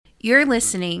You're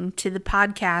listening to the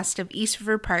podcast of East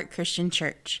River Park Christian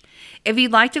Church. If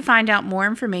you'd like to find out more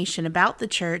information about the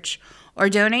church or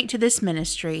donate to this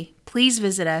ministry, please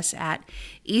visit us at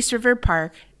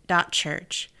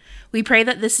eastriverpark.church. We pray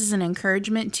that this is an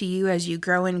encouragement to you as you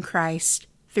grow in Christ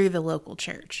through the local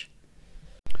church.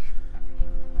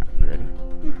 You ready?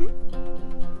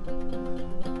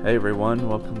 Hey everyone,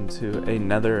 welcome to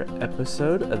another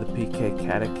episode of the PK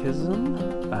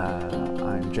Catechism.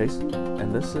 I'm Jason,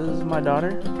 and this is my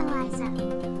daughter,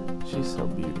 Eliza. She's so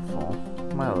beautiful.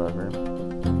 I love her.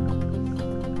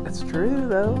 It's true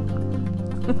though.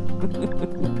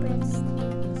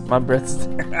 My breath's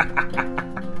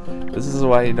This is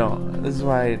why no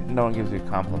one gives you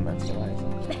compliments, Eliza.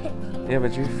 Yeah,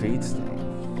 but your feet stink.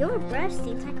 Your breath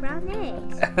stinks like round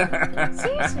eggs.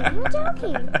 Seriously, I'm not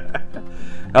joking.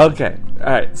 Okay,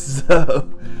 alright, so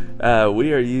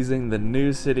we are using the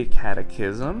New City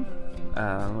Catechism.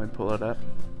 Let me pull it up.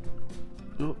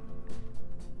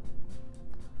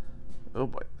 Oh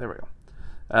boy, there we go.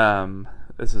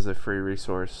 This is a free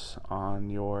resource on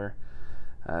your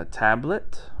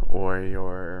tablet or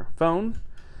your phone.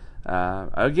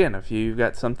 Again, if you've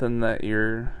got something that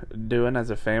you're doing as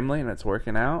a family and it's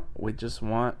working out, we just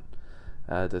want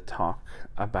to talk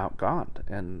about God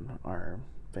and our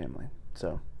family.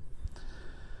 So,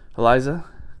 Eliza,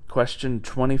 question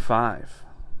 25.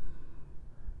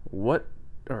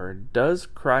 Does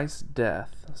Christ's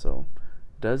death, so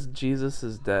does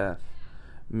Jesus' death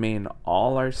mean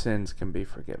all our sins can be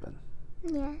forgiven?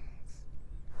 Yes.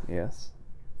 Yes?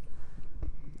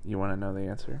 You want to know the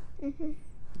answer? Mm-hmm.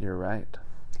 You're right.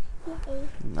 Yay.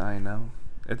 I know.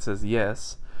 It says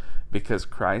yes, because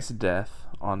Christ's death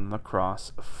on the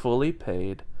cross fully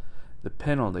paid the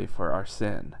penalty for our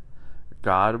sin.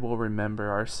 God will remember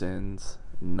our sins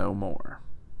no more.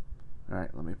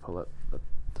 Alright, let me pull up the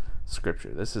scripture.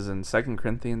 This is in 2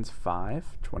 Corinthians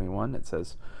 5:21. It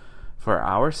says, "For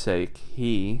our sake,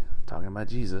 he," talking about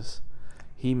Jesus,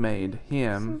 "he made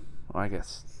him," well, I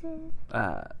guess,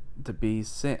 to be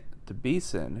sin,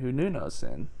 who knew no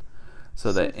sin,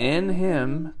 so that in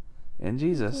him, in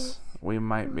Jesus, we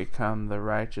might become the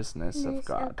righteousness of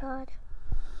God.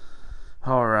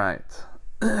 All right.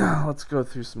 Let's go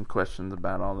through some questions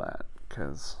about all that,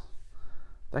 because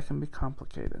that can be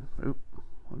complicated. Let me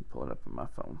pull it up on my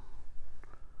phone.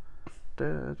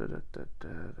 Here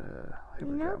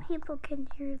we go. People can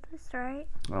hear this, right?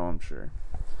 Oh, I'm sure.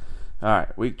 All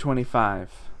right, week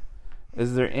 25.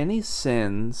 Is there any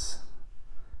sins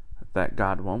that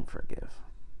God won't forgive?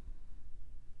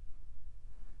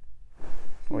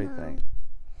 What do you think?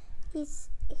 He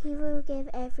will forgive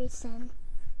every sin.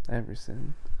 Every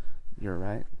sin. You're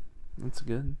right. That's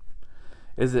good.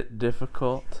 Is it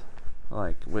difficult,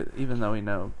 even though we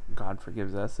know God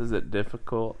forgives us, is it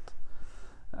difficult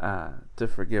to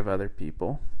forgive other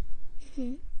people?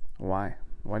 Mm-hmm. Why?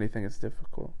 Why do you think it's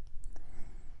difficult?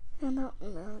 I don't know,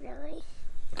 really.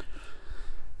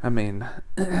 I mean,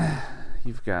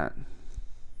 you've got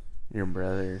your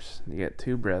brothers. You got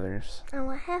two brothers. I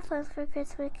want half one for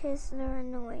Christmas because they're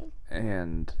annoying.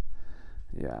 And,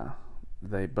 yeah,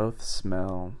 they both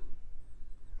smell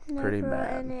pretty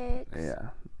bad. Yeah.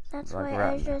 That's like why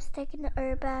rotten. Ezra's taking the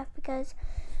herb bath, because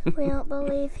we don't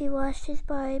believe he washed his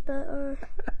body, or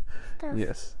stuff.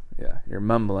 Yes. Yeah. You're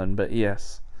mumbling, but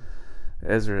yes.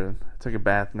 Ezra took a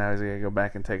bath. Now he's going to go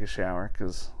back and take a shower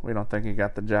because we don't think he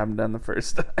got the job done the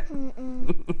first time.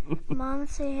 Mom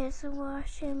said he has to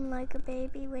wash him like a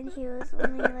baby when he was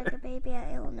only like a baby at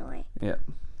Illinois. Yep.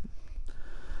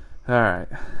 All right.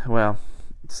 Well,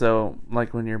 so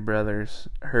like when your brothers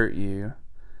hurt you,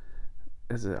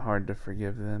 is it hard to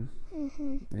forgive them?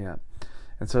 Mm-hmm. Yeah.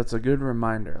 And so it's a good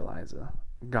reminder, Eliza.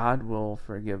 God will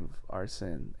forgive our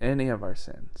sin, any of our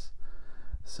sins.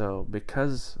 So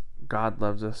because God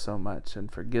loves us so much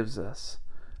and forgives us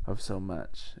of so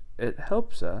much, it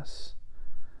helps us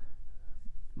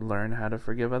learn how to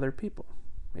forgive other people,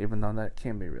 even though that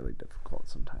can be really difficult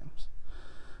sometimes.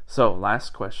 So,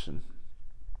 last question.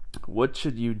 What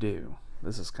should you do?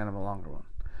 This is kind of a longer one.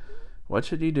 What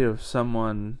should you do if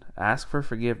someone asks for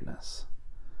forgiveness,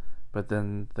 but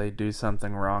then they do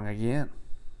something wrong again?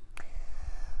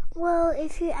 Well,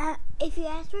 if you ask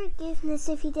forgiveness,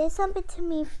 if you did something to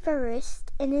me first,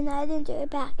 and then I didn't do it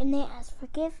back, and they asked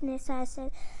forgiveness, I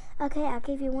said, okay, I'll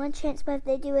give you one chance, but if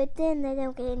they do it then, they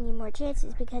don't get any more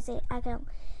chances, because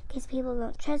people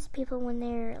don't trust people when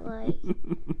they're like...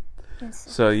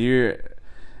 So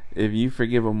if you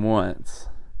forgive them once,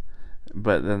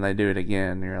 but then they do it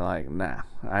again, you're like, nah,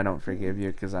 I don't forgive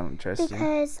you because I don't trust you.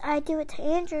 Because I do it to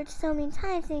Andrew so many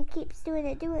times, and he keeps doing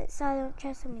it, so I don't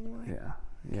trust him anymore. Yeah.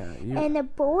 Yeah. And the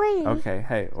boy. Okay,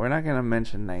 hey, we're not going to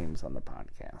mention names on the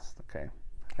podcast, okay?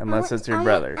 Unless it's your I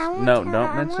brothers. won't No, tell-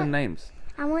 don't mention names.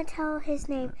 I won't tell his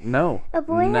name. No. A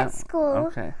boy no. at school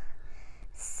Okay.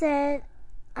 said,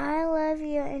 "I love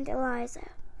you and Eliza,"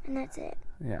 and that's it.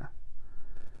 Yeah.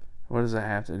 What does that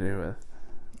have to do with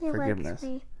He forgiveness? likes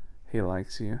me. He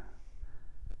likes you.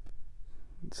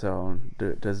 So,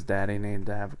 does Daddy need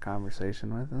to have a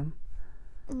conversation with him?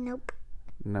 Nope.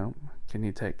 No. Can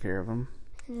you take care of him?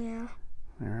 Yeah.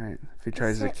 All right. If he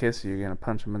tries to kiss you, you're going to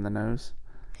punch him in the nose?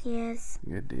 Yes.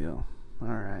 Good deal. All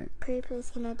right. Pretty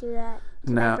please can I do that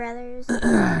to No. my brothers?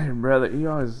 Your brother,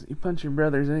 you punch your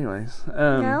brothers anyways.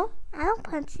 No, I don't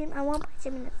punch him. I won't punch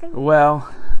him in the face.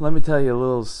 Well, let me tell you a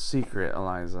little secret,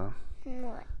 Eliza.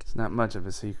 What? It's not much of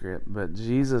a secret, but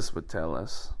Jesus would tell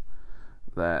us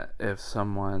that if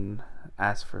someone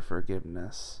asks for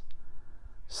forgiveness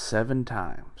 7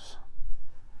 times,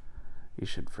 you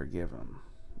should forgive them.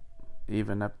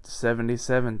 Even up to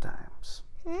 77 times.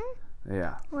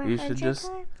 Yeah. You should just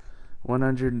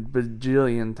 100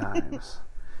 bajillion times.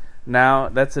 Now,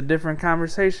 that's a different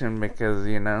conversation because,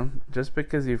 just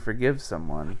because you forgive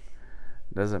someone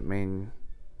doesn't mean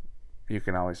you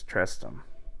can always trust them,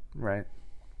 right?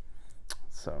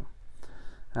 So,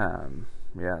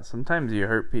 yeah, sometimes you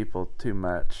hurt people too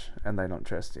much and they don't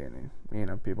trust you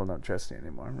people don't trust you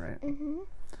anymore, right? Mm-hmm.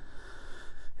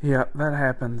 Yeah, that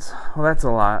happens. Well, that's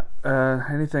a lot.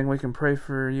 Anything we can pray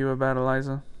for you about,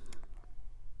 Eliza?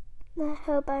 I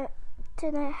hope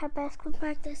tonight have basketball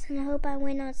practice, and I hope I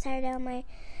win on Saturday on my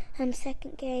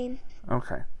second game.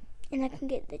 Okay. And I can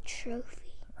get the trophy.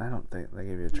 I don't think they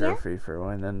give you a trophy for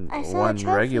winning I saw a one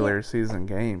trophy. regular season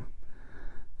game.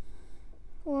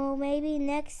 Well, maybe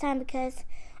next time because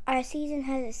our season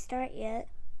hasn't started yet.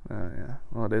 Oh, yeah.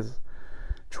 Well, it is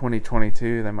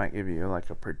 2022. They might give you like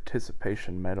a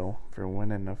participation medal for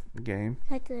winning a game.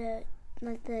 Like the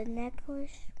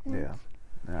necklace. Yeah.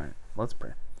 All right. Let's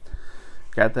pray.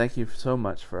 God, thank you so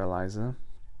much for Eliza.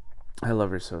 I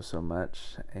love her so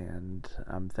much, and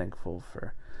I'm thankful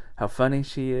for how funny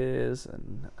she is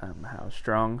and how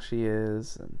strong she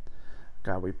is. And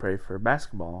God, we pray for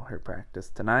basketball, her practice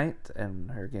tonight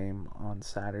and her game on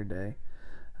Saturday.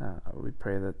 We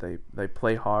pray that they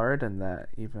play hard, and that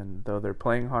even though they're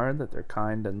playing hard, that they're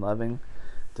kind and loving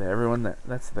to everyone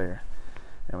that's there.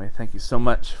 And we thank you so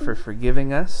much for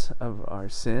forgiving us of our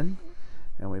sin.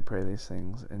 And we pray these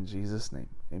things in Jesus' name.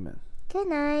 Amen. Good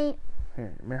night.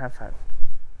 Here, give me a high five.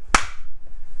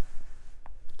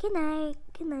 Good night.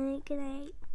 Good night. Good night.